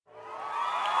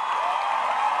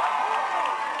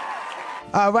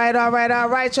All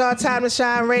right, y'all. Time to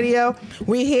Shine Radio.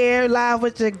 We here live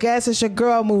with your guest. It's your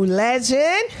girl, Moo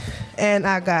Legend. And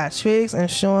I got Triggs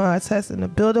and Sean Artest in the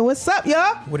building. What's up,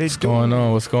 y'all? What's going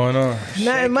on?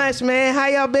 Nothing much, man. How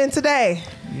y'all been today?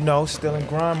 You know, still in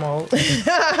grind mode.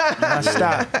 Not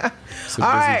stop. It's a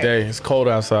busy day. It's cold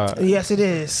outside. Yes, it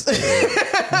is.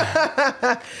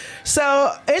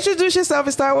 So, introduce yourself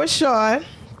and start with Sean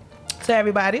to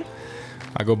everybody.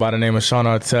 I go by the name of Sean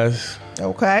Artest.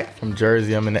 Okay. From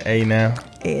Jersey. I'm in the A now.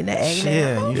 In the A now.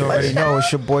 Yeah, you already know.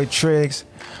 It's your boy Triggs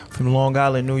from Long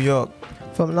Island, New York.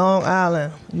 From Long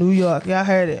Island, New York. Y'all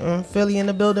heard it. Philly in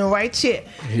the building right here.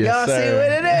 Yes, y'all sir. See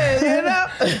what it is, you know?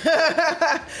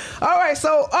 All right,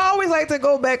 so I always like to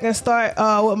go back and start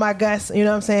with my guests, you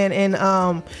know what I'm saying,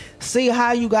 and see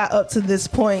how you got up to this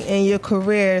point in your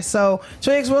career. So,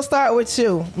 Triggs, we'll start with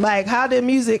you. Like, how did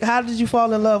you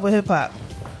fall in love with hip-hop?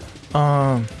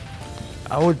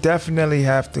 I would definitely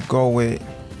have to go with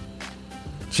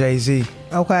Jay-Z.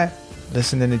 Okay.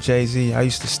 Listening to Jay-Z. I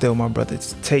used to steal my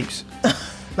brother's tapes.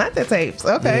 Not the tapes.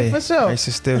 Okay, yeah, for sure. I used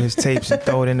to steal his tapes and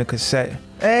throw it in the cassette.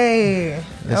 Hey.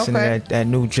 Listen okay. to that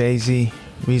new Jay-Z,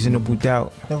 Reasonable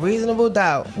Doubt. The Reasonable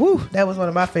Doubt. Woo, that was one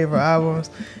of my favorite albums.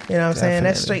 You know what I'm saying?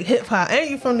 That's straight hip-hop. And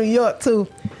you from New York, too.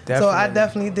 Definitely. So I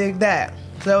definitely dig that.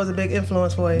 So that was a big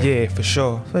influence for you. Yeah, for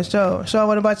sure. For sure. Sean,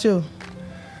 what about you?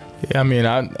 Yeah, I mean,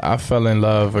 I fell in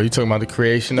love. Are you talking about the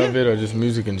creation of it or just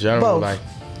music in general? Both. Like,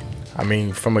 I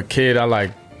mean, from a kid, I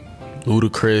like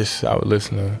Ludacris. I would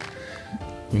listen to,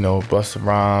 Busta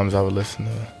Rhymes. I would listen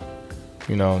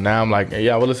to, now I'm like,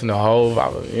 I would listen to Hove.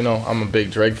 I'm a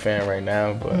big Drake fan right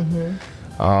now. But,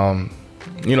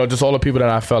 just all the people that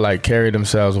I felt like carried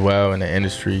themselves well in the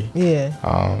industry.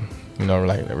 Yeah.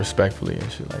 Like respectfully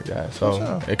and shit like that. So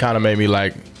sure. It kind of made me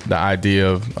like the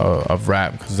idea of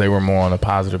rap because they were more on the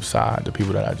positive side, the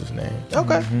people that I just named.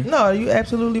 Okay. Mm-hmm. No, you're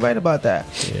absolutely right about that.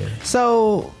 Yeah.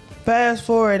 So fast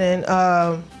forward and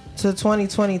to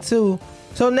 2022.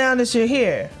 So now that you're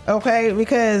here, okay,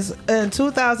 because in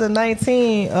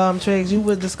 2019, Triggs, you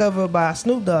were discovered by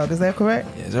Snoop Dogg. Is that correct?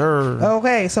 Yes, sir.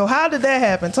 Okay. So how did that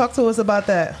happen? Talk to us about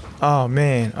that. Oh,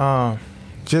 man.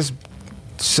 Just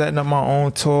setting up my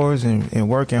own tours and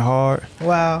working hard.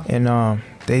 Wow. And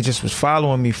they just was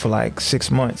following me for like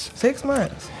 6 months. 6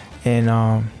 months. And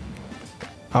I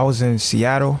was in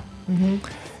Seattle, and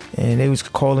they was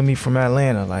calling me from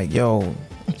Atlanta like, yo,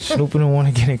 Snoop don't want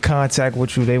to get in contact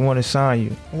with you. They want to sign you.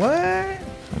 What?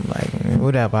 I'm like, man,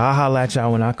 whatever. I'll holler at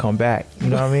y'all when I come back. You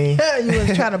know what I mean? You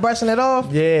was trying to brushing it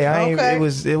off? Yeah, okay.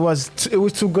 It was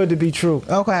too good to be true.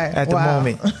 Okay. At the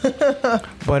moment.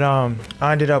 But I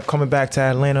ended up coming back to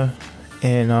Atlanta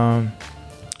and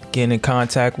getting in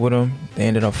contact with them. They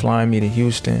ended up flying me to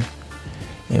Houston,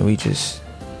 and we just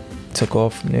took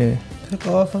off from there.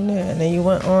 And then you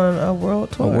went on a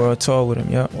world tour. A world tour with them,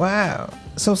 yep. Wow.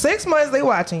 So 6 months they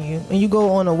watching you, and you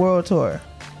go on a world tour.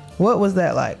 What was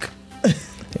that like?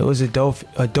 It was a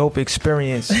dope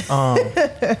experience. I'm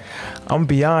gonna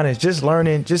be honest, just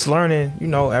learning,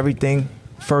 everything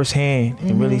firsthand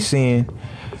and really seeing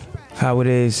how it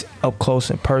is up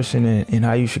close in person and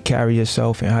how you should carry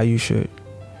yourself and how you should,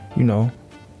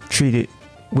 treat it,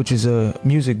 which is a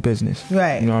music business.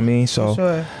 Right. You know what I mean? So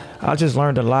sure. I just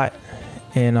learned a lot,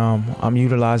 and I'm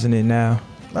utilizing it now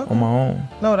on my own.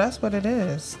 No, that's what it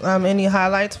is. Any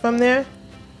highlights from there?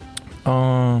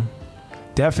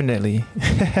 Definitely.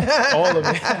 All of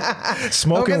it.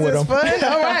 Smoking with them. Fun?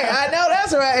 All right. I know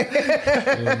that's right.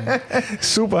 Yeah.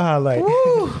 Super highlight.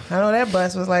 Woo. I know that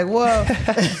bus was like, whoa.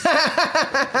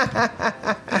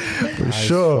 For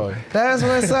sure. That's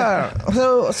what's up.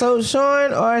 So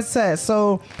Sean Artest.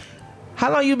 So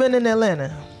how long you been in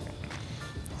Atlanta?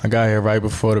 I got here right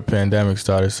before the pandemic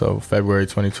started, so February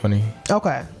 2020.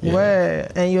 Okay. Yeah.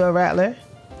 Word. And you a rattler?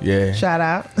 Yeah. Shout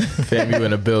out. Fam, you in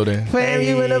the building. Fam,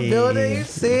 you in the building. You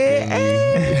see it.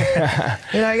 Hey.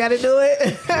 You got to do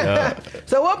it. Yeah.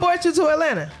 So what brought you to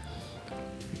Atlanta?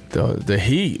 The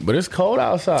heat, but it's cold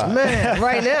outside. Man,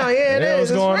 right now, yeah, it is.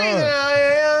 What's going freezing on?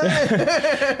 out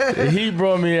here. The heat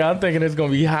brought me here. I'm thinking it's going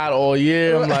to be hot all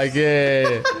year. I'm like,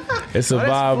 yeah, it's a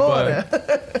vibe.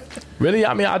 But really,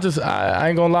 I mean, I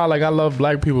ain't going to lie. Like, I love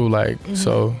black people. Like,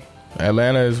 so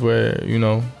Atlanta is where,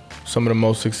 some of the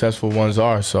most successful ones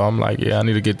are. So I'm like, yeah, I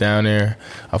need to get down there.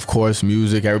 Of course,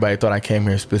 music. Everybody thought I came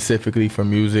here specifically for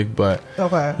music, but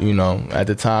okay. At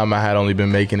the time I had only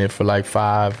been making it for like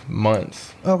 5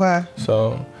 months. Okay.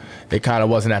 So it kind of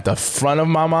wasn't at the front of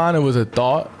my mind. It was a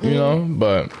thought,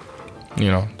 but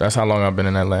that's how long I've been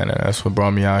in Atlanta. That's what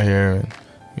brought me out here. And,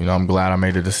 I'm glad I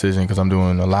made the decision because I'm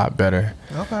doing a lot better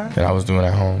than I was doing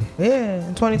at home. Yeah,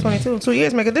 in 2022. 2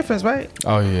 years make a difference, right?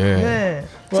 Oh, yeah. Yeah.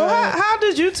 So how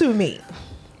did you two meet?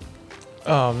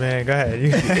 Oh man, go ahead.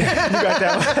 You got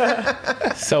that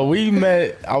one. So we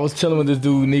met. I was chilling with this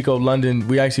dude, Nico London.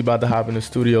 We actually about to hop in the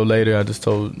studio later. I just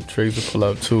told Triggs to pull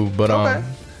up too. But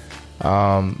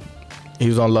he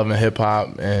was on Love and Hip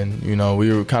Hop, and you know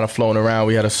we were kind of floating around.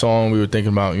 We had a song we were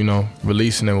thinking about, you know,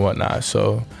 releasing and whatnot.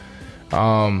 So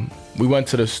we went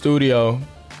to the studio,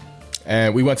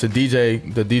 and we went to the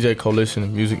DJ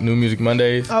Coalition, New Music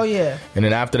Mondays. Oh yeah. And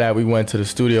then after that, we went to the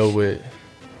studio with.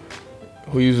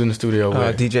 Who you was in the studio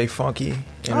with? DJ Funky.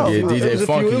 DJ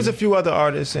Funky. It was a few other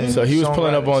artists. And so he was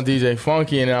pulling up on DJ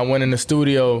Funky, and then I went in the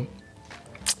studio,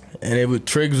 and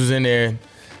Triggs was in there,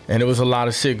 and there was a lot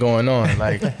of shit going on.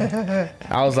 Like,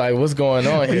 I was like, "What's going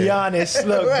on here?" Be honest.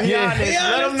 Look, be honest.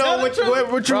 Let them know what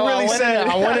you really said.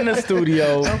 I went in the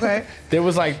studio. Okay. There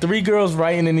was like 3 girls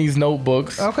writing in these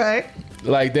notebooks. Okay.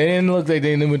 Like, they didn't look like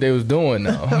they knew what they was doing,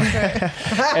 though. Okay.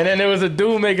 And then there was a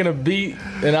dude making a beat,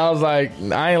 and I was like,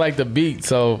 I ain't like the beat.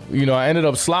 So, you know, I ended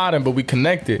up sliding, but we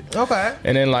connected. Okay.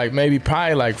 And then, like,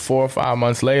 probably like 4 or 5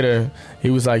 months later,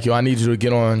 he was like, yo, I need you to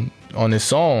get on this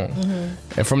song.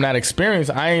 Mm-hmm. And from that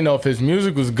experience, I didn't know if his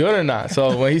music was good or not.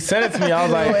 So when he sent it to me, I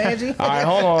was like, all right,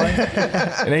 hold on.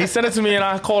 And then he sent it to me, and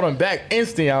I called him back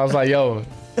instantly. I was like, yo,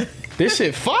 this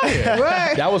shit fire.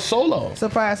 Right. That was Solo.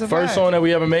 Surprise. First song that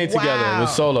we ever made together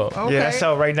was Solo. Okay. Yeah, that's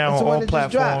out right now on all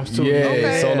platforms too.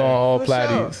 Yeah, Solo on all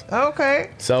platties. Sure. Okay.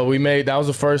 So that was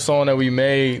the first song that we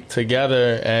made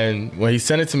together, and when he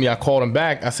sent it to me, I called him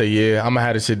back. I said, yeah, I'm gonna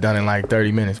have this shit done in like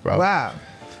 30 minutes, bro. Wow.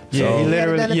 Yeah, he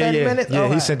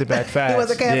literally, he sent it back fast. He was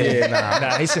a captain. Yeah,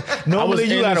 nah. He said, normally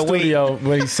you gotta wait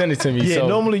when he sent it to me. Yeah, so.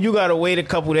 Normally you gotta wait a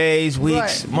couple days,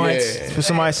 weeks, months for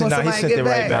somebody to say, nah, he sent it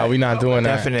right back. Nah, we not doing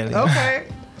that. Definitely. Okay.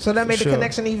 So that made the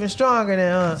connection even stronger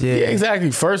then, huh? Yeah,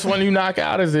 exactly. First one you knock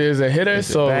out is a hitter, it's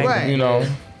so you know.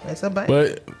 It's a bang.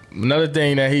 But another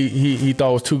thing that he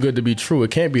thought was too good to be true.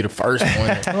 It can't be the first one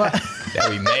that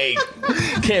we made.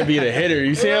 Can't be the hitter.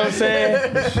 You see what I'm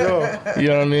saying? Sure. You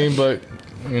know what I mean? But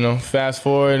you know, fast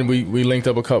forward, we linked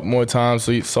up a couple more times,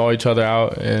 so we saw each other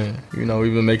out, and you know,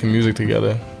 we've been making music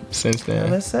together since then.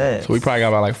 That's it. So we probably got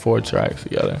about like 4 tracks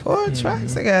together. 4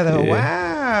 tracks together. Yeah.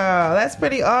 Wow, that's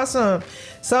pretty awesome.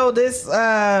 So this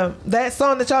that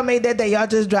song that y'all made that day, y'all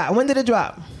just dropped. When did it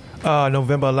drop?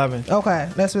 November 11th. Okay,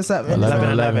 that's what's up.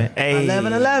 11/11.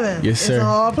 11/11. Yes, sir. It's on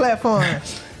all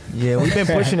platforms. Yeah, we've been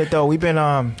pushing it though. We've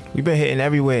been hitting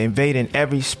everywhere, invading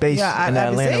every space in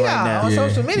Atlanta right now. On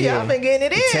social media, I've been getting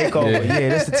it in. Takeover. Yeah,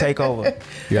 this is the takeover.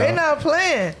 They not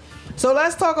playing. So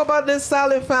let's talk about this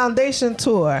Solid Foundation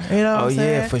tour. You know what I'm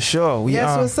saying? Yeah, for sure.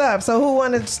 Yes, what's up? So who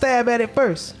wanted to stab at it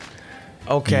first?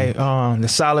 Okay, the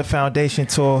Solid Foundation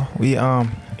tour we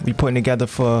putting together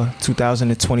for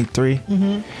 2023,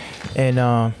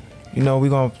 and you know we're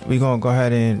gonna go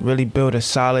ahead and really build a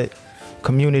solid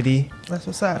community. That's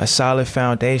what's up. A solid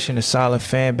foundation, a solid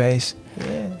fan base.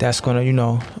 Yeah. That's gonna, you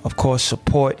know, of course,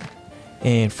 support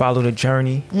and follow the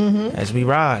journey as we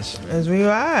rise. As we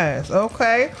rise,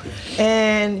 okay.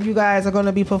 And you guys are going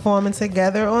to be performing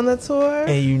together on the tour?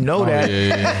 And you know that.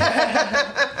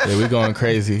 Yeah, we going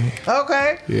crazy.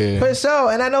 Okay. Yeah. For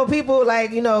sure. And I know people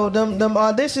like, you know, them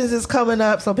auditions is coming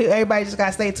up, so everybody just got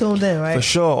to stay tuned in, right? For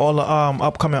sure. All the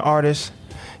upcoming artists,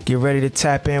 get ready to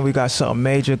tap in. We got something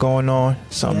major going on.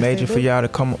 Something major for y'all to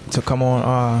come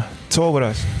on tour with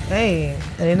us. Hey,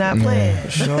 they not playing. For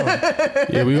sure.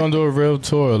 Yeah, we gonna do a real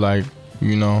tour, like,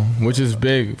 you know, which is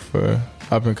big for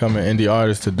up and coming indie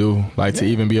artists to do. Like, to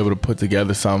even be able to put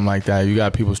together something like that. You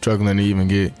got people struggling to even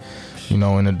get, you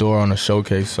know, in the door on a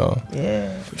showcase. So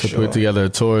to put together a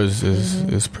tour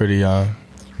is pretty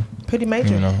pretty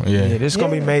major. You know, yeah, this is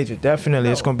gonna be major.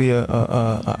 Definitely, it's gonna be a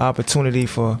opportunity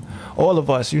for all of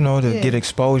us, you know, to get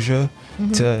exposure,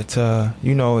 to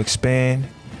you know, expand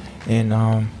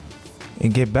and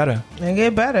get better. And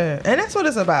that's what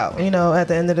it's about, you know, at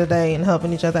the end of the day, and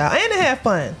helping each other out and to have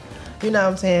fun. You know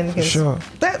what I'm saying? For sure.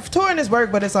 That touring is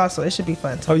work, but it should be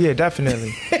fun too. Oh yeah,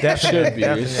 definitely. It should be.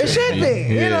 It should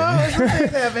be. You know, some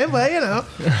things happen, but you know.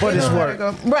 But it's work.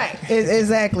 Right.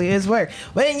 Exactly. It's work.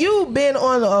 But you've been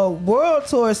on a world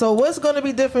tour, so what's going to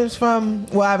be different from?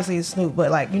 Well, obviously it's Snoop,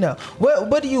 but like, you know,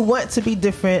 what do you want to be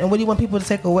different, and what do you want people to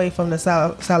take away from the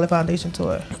Solid Foundation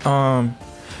tour?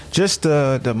 Just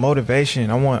the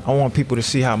motivation. I want people to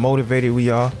see how motivated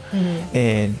we are,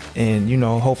 and you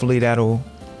know, hopefully that'll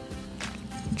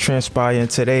transpire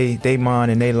into they mind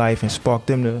and their life and spark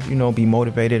them to, you know, be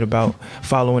motivated about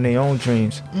following their own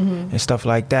dreams and stuff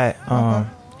like that.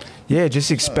 Yeah,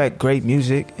 just expect great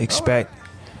music. Expect,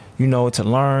 you know, to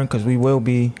learn, because we will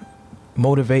be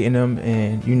motivating them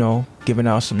and, you know, giving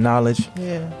out some knowledge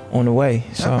on the way.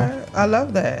 So I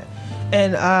love that.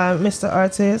 And Mr.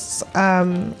 Artest,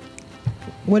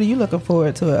 What are you looking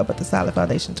forward to about the Solid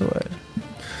Foundation tour?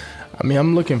 I mean,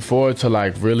 I'm looking forward to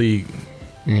like really,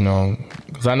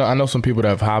 because I know some people that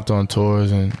have hopped on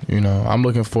tours, and I'm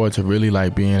looking forward to really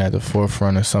like being at the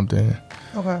forefront of something.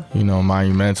 Okay.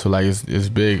 Monumental. Like it's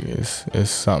big. It's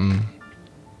something.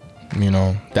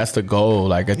 That's the goal.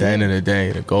 Like at the end of the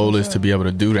day, the goal is to be able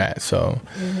to do that. So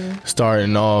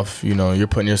starting off, you're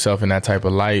putting yourself in that type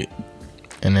of light,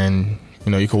 and then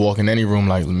you can walk in any room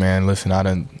like, man, listen, I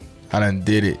done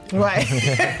did it. Right.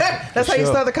 That's how you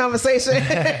start the conversation.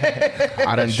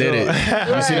 I done did it.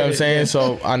 You see what I'm saying?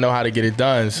 So I know how to get it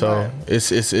done. So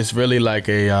it's really like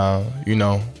a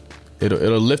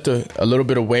it'll lift a little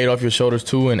bit of weight off your shoulders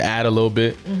too, and add a little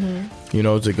bit,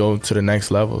 to go to the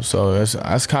next level. So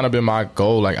that's kind of been my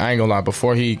goal. Like, I ain't gonna lie,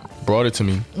 before he brought it to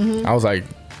me, I was like,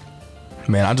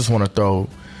 man, I just want to throw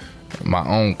my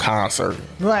own concert.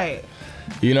 Right.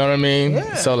 You know what I mean?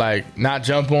 Yeah. So like, not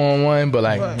jump on one, but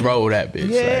like throw that bitch.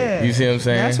 Yeah. Like, you see what I'm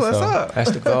saying? That's what's up.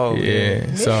 That's the goal.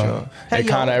 Yeah. So sure. Hey,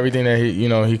 kind of everything that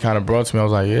he kind of brought to me, I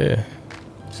was like, yeah.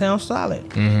 Sounds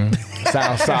solid.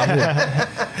 Sounds solid.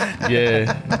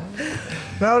 Yeah.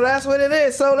 No, that's what it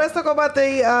is. So let's talk about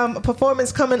the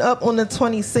performance coming up on the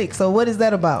 26th. So what is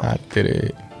that about? I did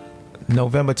it.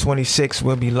 November 26th,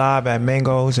 we'll be live at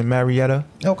Mango's in Marietta.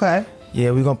 Okay.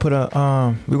 Yeah, we're gonna put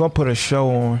a show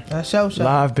on. A show.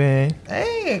 Live band.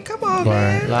 Hey, come on, Right.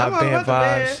 man. Live Come on, band brother,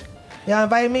 vibes. man. Y'all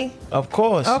invite me? Of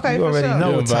course. Okay, you for already sure. know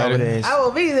You what time it invited. is. I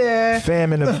will be there.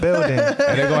 Fam in the building. And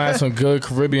they're gonna have some good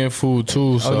Caribbean food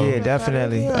too. So Oh yeah,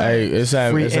 definitely. hey, it's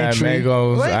at entry.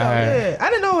 Mango's. Wait, I I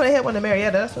didn't know they had one in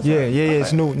Marietta. That's what's Yeah, up. yeah,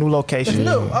 it's new It's location.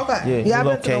 new. Okay. Yeah, I've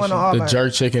new been to the one in location. Auburn. the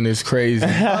jerk chicken is crazy. Oh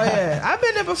yeah, I've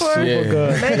been there before. Yeah.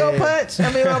 good. Mango punch.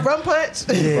 rum punch.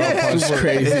 Yeah, It's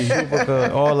crazy. super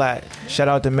good. All that. Shout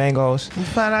out to Mango's.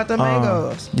 Find out the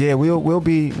mangoes. Yeah, we'll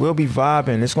be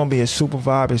vibing. It's gonna be a super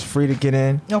vibe. It's free to get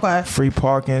in. Okay. Free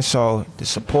parking, so the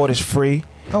support is free.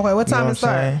 Okay. What time You know it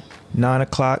start? 9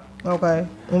 o'clock. Okay.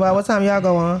 And by what time y'all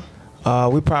go on?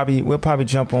 We'll probably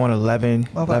jump on 11,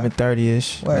 Okay.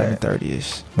 11:30ish, Word.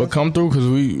 11:30ish. But come through, because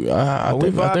I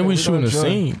think vibing, we we shooting gonna a join.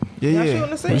 scene. Yeah, Y'all yeah. shooting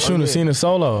the scene? We shooting a scene in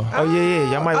solo. Oh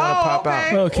yeah. Y'all might want to pop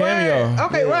out. Little cameo. Word.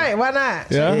 Okay, Yeah. right. Why not?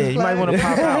 Yeah. Yeah, you might want to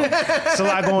pop out. It's a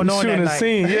lot going on that Shooting a night.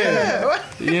 scene, yeah.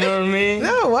 You know what I mean?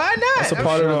 No, why not? That's a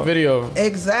part of the video.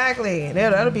 Exactly.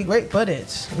 That'll be great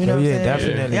footage. You know Oh, what yeah, I'm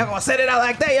saying? definitely. Y'all gonna set it out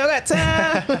like that? Y'all got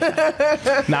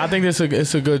time? Nah, I think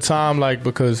it's a good time, like,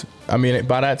 because I mean,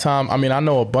 by that time, I mean, I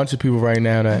know a bunch of people right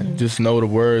now that just know the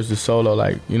words to solo,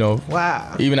 like,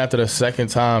 Wow. even after the second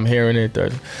time hearing it,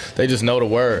 they just know the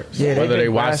words. Yeah, whether they've they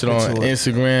been watched it on grasping to it.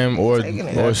 Instagram Taking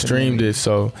it. or streamed it.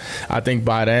 So I think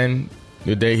by then,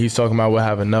 the day he's talking about, we'll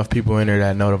have enough people in there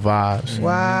that know the vibes.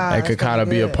 Wow. That could kind of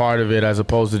be a part of it, as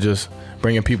opposed to just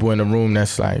bringing people in the room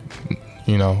that's like,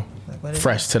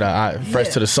 fresh to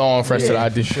the song, fresh to the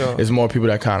idea. sure. It's more people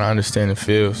that kind of understand and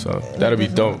feel. So that'll be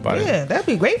dope. By then. Yeah, that'd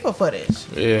be great for footage.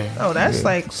 Yeah. Oh, that's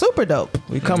like super dope.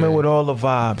 We coming with all the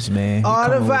vibes, man. All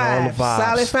the coming with vibes.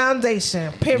 Solid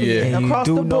foundation. Period. Yeah. And Across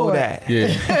you do the know board. that.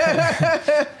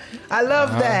 Yeah. I love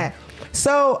that.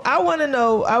 So I want to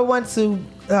know.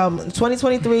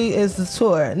 2023 is the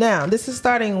tour. Now this is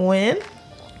starting when?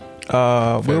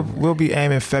 We'll be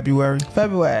aiming February.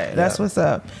 February. That's what's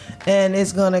up. And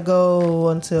it's gonna go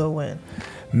until when?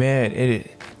 Man,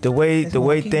 the way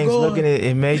gonna keep things going. looking,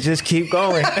 it may just keep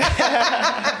going.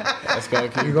 That's gonna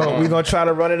keep going. We're gonna try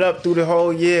to run it up through the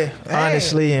whole year, Hey.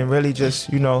 honestly, and really just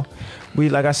we,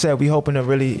 like I said, we hoping to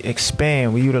really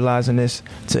expand. We utilizing this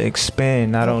to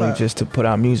expand, not only just to put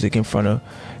our music in front of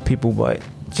people, but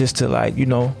just to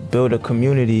build a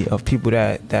community of people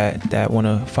that want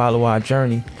to follow our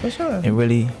journey For sure. and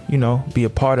really be a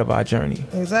part of our journey.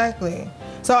 Exactly.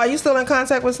 So are you still in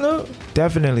contact with Snoop?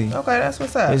 Definitely. Okay, that's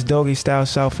what's up. It's Doggy Style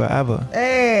South forever,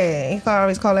 Hey, he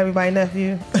always call everybody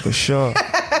nephew. for sure.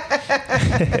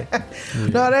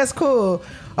 No, that's cool.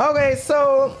 Okay,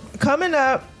 so coming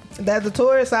up, that the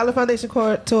tour, Solid Foundation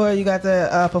tour, you got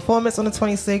the performance on the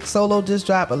 26th. Solo just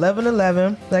dropped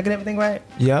 11/11. Did I get everything right?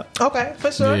 Yep. Okay,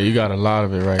 for sure. Yeah, you got a lot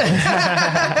of it right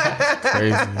there.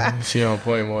 Crazy. She on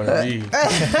point more than me.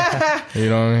 You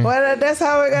know what I mean? Well, that's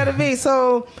how it got to be.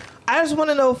 So I just want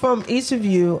to know from each of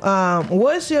you,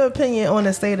 what's your opinion on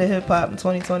the state of hip hop in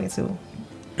 2022?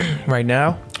 Right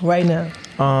now,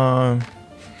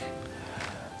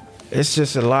 it's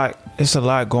just a lot. It's a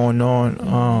lot going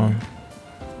on.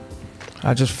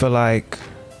 I just feel like,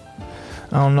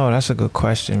 I don't know. That's a good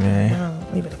question, man.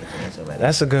 You better get the answer right.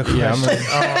 That's a good question.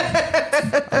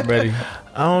 Yeah, I'm ready.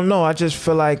 I don't know. I just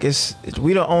feel like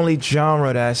we the only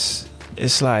genre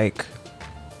it's like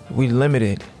we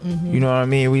limited. You know what I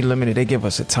mean? We limited. They give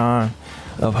us a time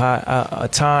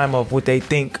of what they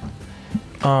think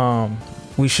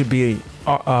we should be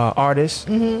artists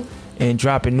and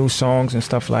dropping new songs and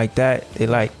stuff like that. They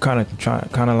like kind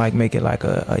of like make it like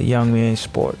a young man's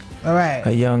sport. All right.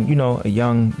 A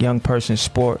young person's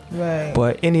sport. Right.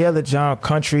 But any other genre,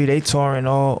 country, they touring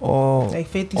all like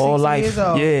 50, all 60 life. years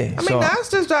old. Yeah. I mean, Nas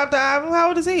just dropped the album. How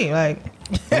old is he? Like.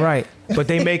 Right. But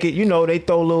they make it, they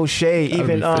throw a little shade.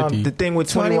 Even the thing with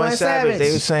 21 Savage,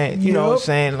 they were saying,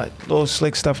 saying like little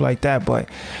slick stuff like that. But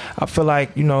I feel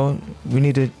like, we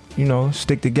need to,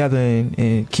 stick together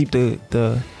and keep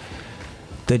the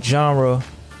genre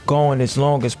going as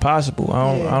long as possible.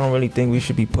 I don't really think we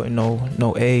should be putting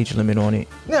no age limit on it.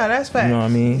 No, that's fact. You know what I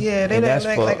mean? Yeah, they that's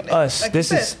like, for like, us. like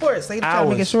this you is said, sports. They trying ours. to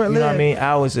make it short-lived. You know what I mean?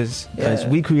 Ours is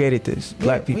we created this.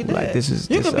 Black people, like this is.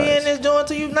 You this could be us. in this joint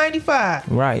till you 95.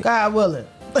 Right. God willing.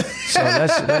 So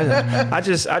that's I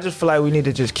just feel like we need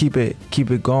to just keep it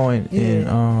going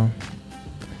and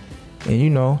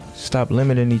stop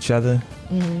limiting each other.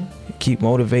 Keep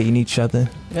motivating each other.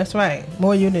 That's right.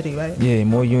 More unity, right? Yeah,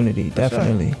 more unity,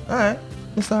 definitely. Sure. All right,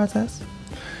 Mr. Artest.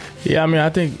 Yeah, I mean, I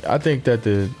think that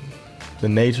the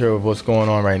nature of what's going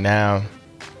on right now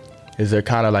is they're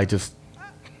kind of like just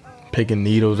picking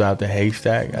needles out the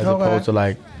haystack as opposed to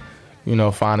like,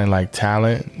 finding like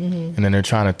talent, and then they're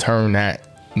trying to turn that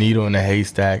needle in the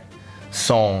haystack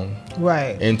song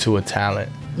into a talent,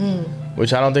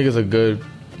 which I don't think is a good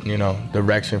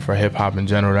direction for hip hop in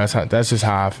general. That's just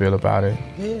how I feel about it.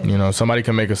 Yeah. Somebody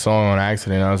can make a song on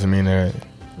accident. That doesn't mean that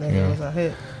it was a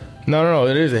hit. No,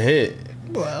 it is a hit.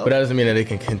 Well, but that doesn't mean that they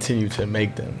can continue to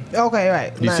make them. Okay,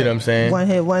 right. You see what I'm saying? One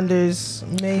hit wonders,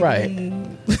 maybe. Right.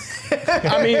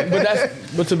 I mean,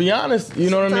 but to be honest,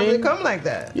 you know what I mean? They come like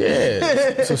that.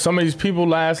 Yeah. So some of these people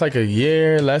last like a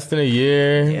year, less than a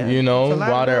year,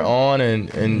 while they're on, and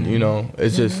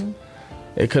it's just.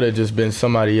 It could have just been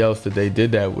somebody else that they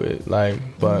did that with,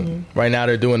 but right now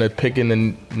they're doing the picking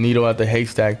the needle out the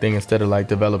haystack thing instead of like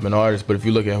developing artists. But if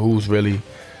you look at who's really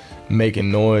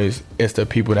making noise, it's the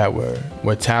people that were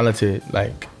talented,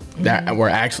 like that were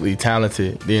actually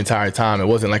talented the entire time. It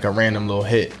wasn't like a random little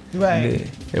hit. Right. Yeah.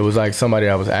 It was like somebody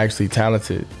that was actually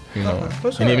talented,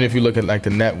 For sure. And even if you look at like the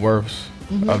net worths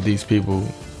of these people,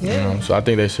 so I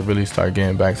think they should really start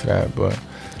getting back to that. But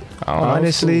I don't know,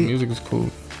 honestly, cool. Music is cool.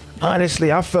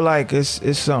 Honestly, I feel like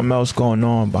it's something else going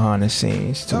on behind the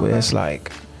scenes to where it's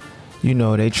like,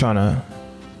 they trying to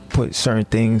put certain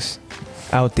things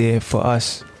out there for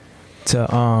us to,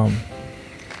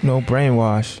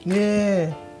 brainwash.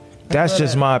 Yeah. That's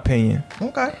just my opinion.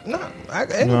 Okay. No,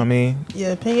 you know what I mean?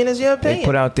 Your opinion is your opinion. They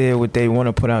put out there what they want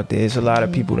to put out there. There's a lot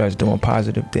of people that's doing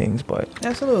positive things, but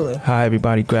absolutely, how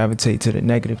everybody gravitate to the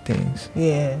negative things.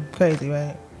 Yeah, crazy,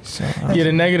 right? So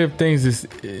the negative things is.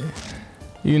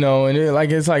 And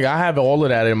it's like I have all of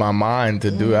that in my mind to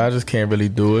do it. I just can't really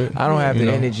do it. I don't have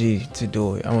the energy to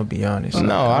do it. I'm gonna be honest.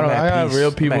 No, I don't. I have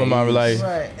real people in my life.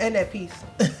 Right, and that peace.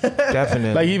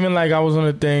 Definitely. Like even like I was on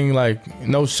a thing, like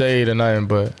no shade or nothing,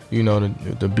 but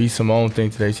the B Simone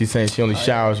thing today. She's saying she only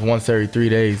showers once every 3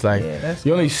 days. Like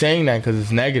you're only saying that because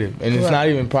it's negative, and it's not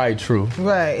even probably true.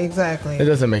 Right, exactly. It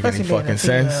doesn't make any fucking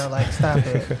sense. Like stop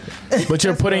it. But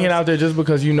you're putting it out there just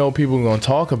because people are gonna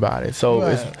talk about it. So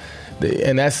it's.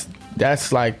 And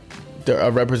that's like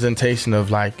a representation of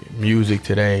like music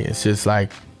today. It's just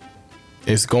like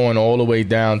it's going all the way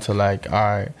down to like, all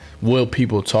right, will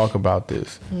people talk about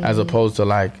this as opposed to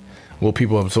like, will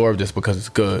people absorb this because it's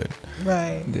good?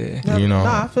 Right. Yeah. No,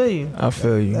 I feel you. I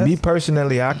feel you. Me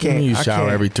personally, I can't. You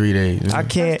shower every 3 days. I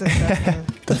can't.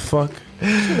 The fuck.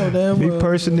 Me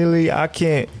personally, I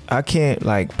can't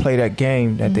like play that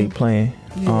game that they playing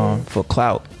for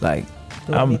clout. Like.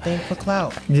 Do anything for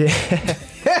clout. Yeah.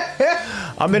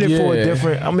 I'm in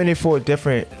it for a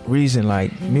different reason.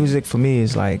 Like music for me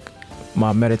is like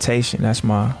my meditation. That's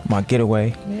my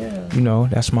getaway. Yeah.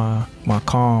 That's my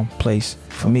calm place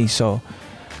for me. So,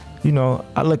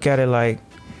 I look at it like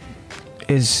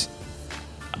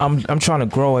I'm trying to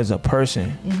grow as a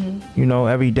person,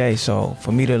 every day. So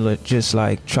for me to just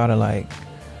like try to like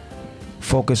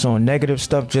focus on negative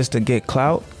stuff just to get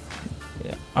clout,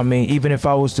 I mean, even if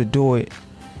I was to do it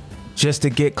just to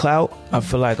get clout, I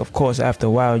feel like, of course, after a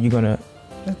while, you're going to...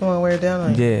 It's going to wear down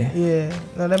on you. Yeah.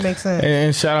 No, that makes sense.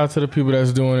 And shout out to the people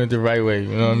that's doing it the right way. You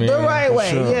know what I mean? The right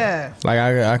way, sure. yeah. Like,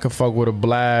 I could fuck with a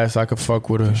Blast. I could fuck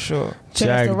with a... Sure.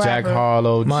 Jack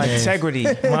Harlow. My Chance. integrity.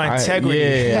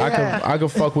 I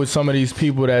could fuck with some of these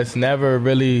people that's never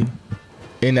really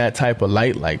in that type of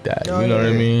light like that. You know what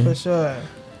I mean? For sure.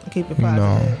 Keep it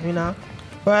positive,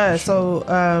 Right, so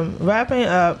wrapping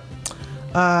up,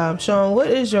 Sean, what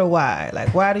is your why?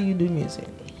 Like, why do you do music?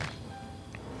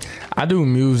 I do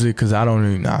music because I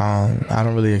don't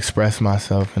really express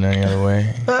myself in any other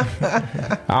way.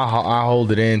 I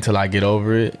hold it in till I get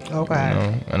over it. Okay. You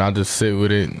know, and I'll just sit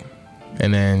with it,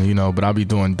 and then but I'll be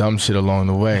doing dumb shit along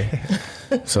the way.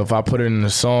 So if I put it in a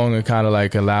song, it kind of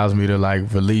like allows me to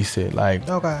like release it. Like,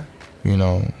 okay.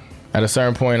 At a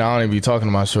certain point, I don't even be talking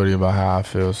to my shorty about how I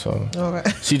feel. So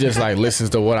she just like listens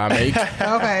to what I make.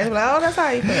 Okay, like, that's how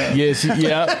you feel.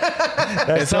 Yeah,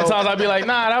 and sometimes I'd be like,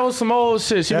 nah, that was some old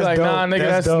shit. She'd be like, nah,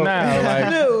 nigga, that's now.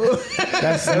 Like,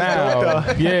 that's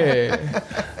now. Yeah.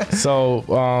 So,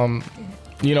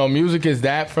 music is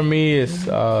that for me. It's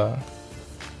the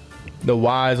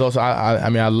why is also. I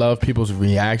mean, I love people's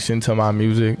reaction to my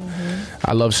music.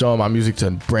 I love showing my music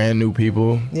to brand new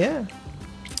people. Yeah.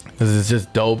 Cause it's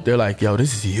just dope. They're like, yo,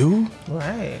 this is you?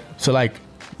 Right. So like,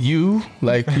 you?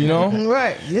 Like,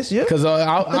 Right. Yes, you. Cause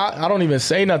I don't even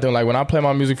say nothing. Like when I play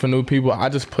my music for new people, I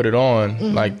just put it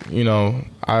on. Like,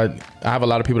 I have a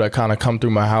lot of people that kind of come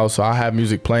through my house. So I have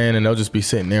music playing and they'll just be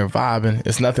sitting there vibing.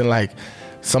 It's nothing like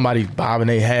somebody bobbing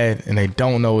their head and they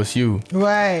don't know it's you.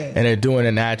 Right. And they're doing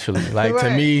it naturally. Like to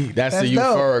me, that's the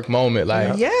euphoric moment.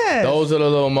 Like those are the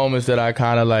little moments that I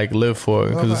kind of like live for.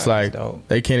 Because it's like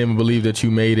they can't even believe that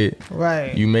you made it.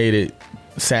 Right. You made it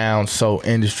sound so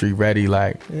industry ready.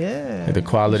 Like the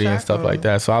quality and stuff like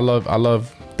that. So I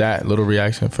love that little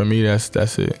reaction. For me,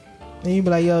 that's it. And you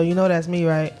be like, yo, that's me,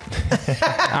 right?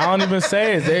 I don't even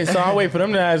say it. So I wait for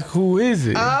them to ask, who is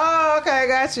it? Oh, okay,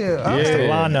 got you. Okay. Yeah. The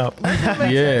lineup.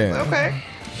 Yeah. Okay.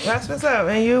 That's what's up.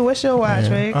 And you, what's your why,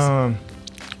 Triggs?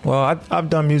 Well, I've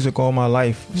done music all my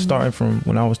life, starting from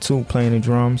when I was 2, playing the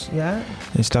drums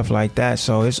and stuff like that.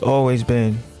 So it's always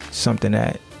been something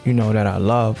that, that I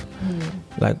love,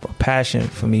 like a passion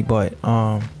for me. But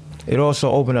it also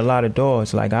opened a lot of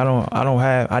doors. Like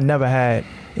I never had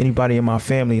anybody in my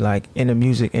family like in the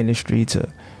music industry to,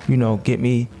 get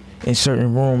me in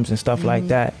certain rooms and stuff like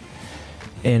that.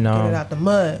 And get it out the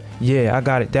mud. Yeah, I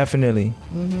got it, definitely.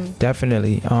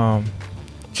 Definitely.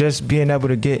 Just being able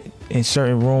to get in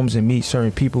certain rooms and meet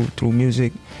certain people through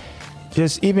music.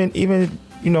 Just even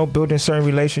building certain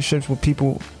relationships with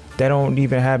people that don't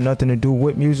even have nothing to do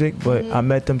with music, but I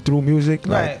met them through music.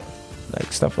 Like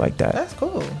stuff like that. That's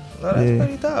cool. Oh, that's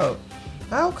pretty dope.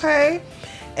 Okay.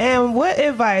 And what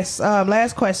advice,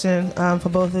 last question for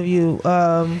both of you,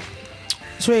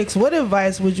 Triggs, what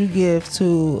advice would you give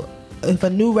to, if a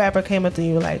new rapper came up to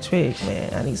you like, Triggs,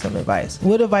 man, I need some advice.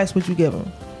 What advice would you give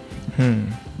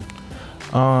them?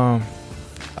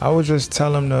 I would just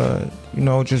tell them to,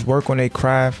 just work on their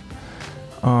craft.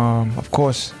 Of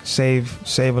course,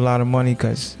 save a lot of money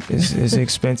because it's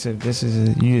expensive. This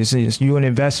is you an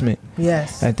investment.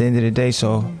 Yes. At the end of the day,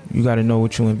 so you got to know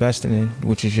what you're investing in,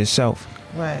 which is yourself.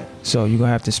 Right. So you're gonna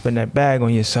have to spend that bag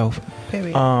on yourself.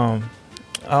 Period. I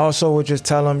also would just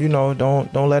tell them,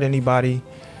 don't let anybody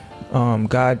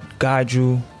guide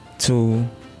you to,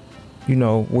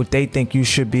 what they think you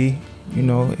should be.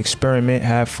 Experiment,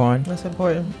 have fun. That's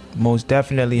important. Most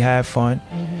definitely have fun.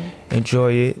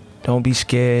 Enjoy it. Don't be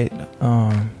scared.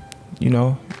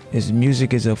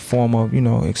 Music is a form of,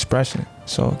 expression.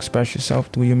 So express yourself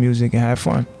through your music and have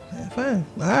fun. Have fun.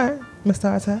 All right, Mr.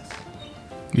 Artest.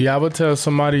 Yeah, I would tell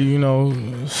somebody,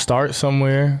 start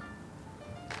somewhere.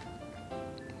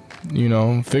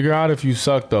 Figure out if you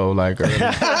suck though, like,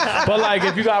 but like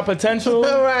if you got potential,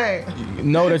 right?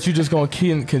 Know that you just gonna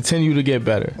continue to get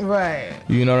better, right?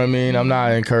 You know what I mean? I'm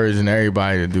not encouraging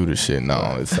everybody to do the shit.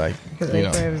 No, it's like for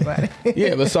everybody.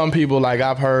 Yeah, but some people, like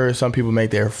I've heard some people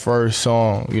make their first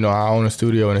song. I own a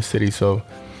studio in the city, so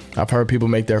I've heard people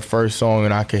make their first song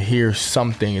and I could hear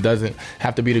something. It doesn't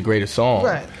have to be the greatest song,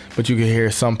 right? But you can hear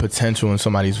some potential in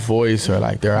somebody's voice or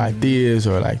like their ideas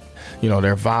or like,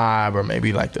 their vibe or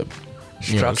maybe like the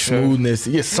smoothness.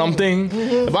 Yeah, something.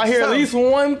 If I hear at least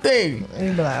one thing,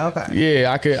 you'd be like, okay.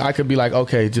 Yeah, I could be like,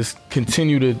 okay, just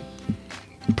continue to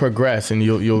progress and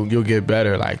you'll get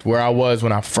better. Like where I was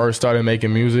when I first started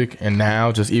making music and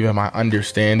now just even my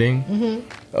understanding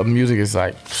of music is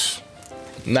like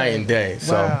night and day.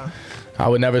 So I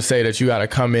would never say that you got to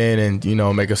come in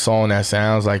and make a song that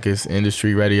sounds like it's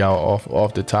industry ready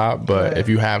off the top, but if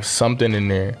you have something in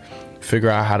there, figure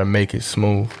out how to make it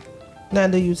smooth. Now,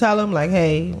 do you tell them like,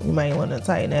 hey, you might want to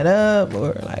tighten that up,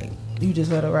 or like you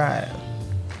just let it ride?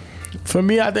 For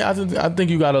me, I think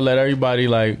you got to let everybody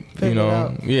like,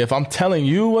 if I'm telling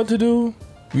you what to do,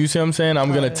 you see what I'm saying?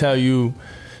 I'm gonna tell you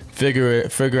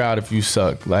figure out if you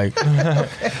suck. Like,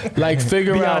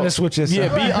 figure out. Be honest with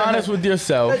yourself. Yeah, be honest with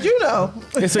yourself. But you know,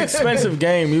 It's an expensive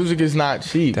game. Music is not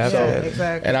cheap. yeah, So,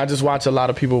 exactly. and I just watch a lot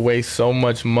of people waste so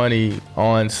much money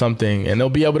on something, and they'll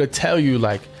be able to tell you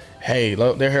like, hey,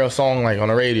 look, they hear a song like on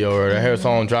the radio or they hear a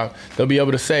song drop. They'll be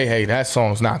able to say, hey, that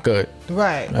song's not good,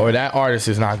 Right. or that artist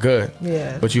is not good.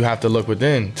 Yeah. But you have to look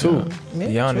within too. Yeah,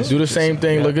 Be honest. Do the same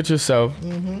thing. Yeah. Look at yourself,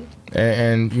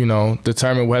 and you know,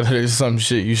 determine whether there's some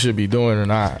shit you should be doing or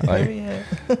not. Like, Yeah.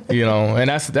 you know, and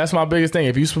that's my biggest thing.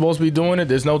 If you're supposed to be doing it,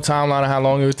 there's no timeline of how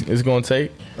long it's going to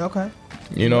take. Okay.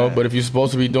 You know, Right. but if you're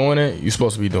supposed to be doing it, you're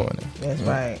supposed to be doing it. That's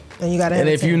right. And you got to. And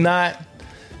if you're not,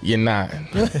 you're not.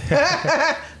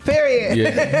 Period.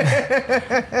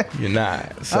 Yeah. You're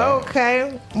not. So.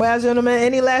 Okay. Well, gentlemen,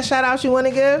 any last shout outs you want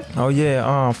to give? Oh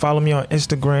yeah, follow me on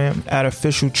Instagram at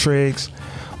official Triggs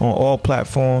on all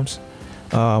platforms.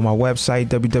 My website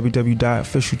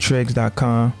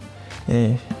www.officialtriggs.com,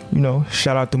 and you know,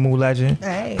 shout out to Moo Legend.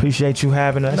 Hey. Appreciate you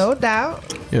having us. No doubt.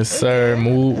 Yes, sir.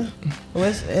 Move.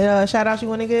 What's shout outs you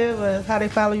want to give? How they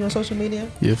follow you on social media?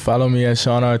 You follow me at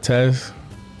Sean Artest.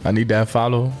 I need that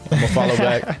follow. I'm gonna follow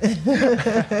back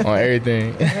on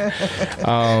everything.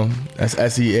 That's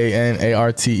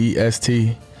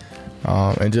SeanArtest.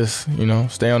 And just, you know,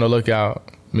 stay on the lookout.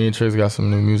 Me and Triggs got some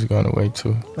new music on the way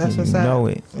too. That's what's You up. know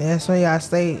it. Yeah, so y'all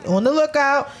stay on the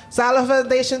lookout. Silent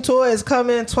Foundation Tour is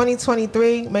coming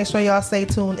 2023. Make sure y'all stay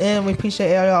tuned in. We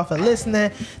appreciate y'all for listening.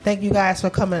 Thank you guys for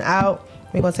coming out.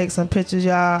 We're gonna take some pictures,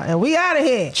 y'all, and we out of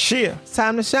here. Cheer. It's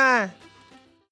time to shine.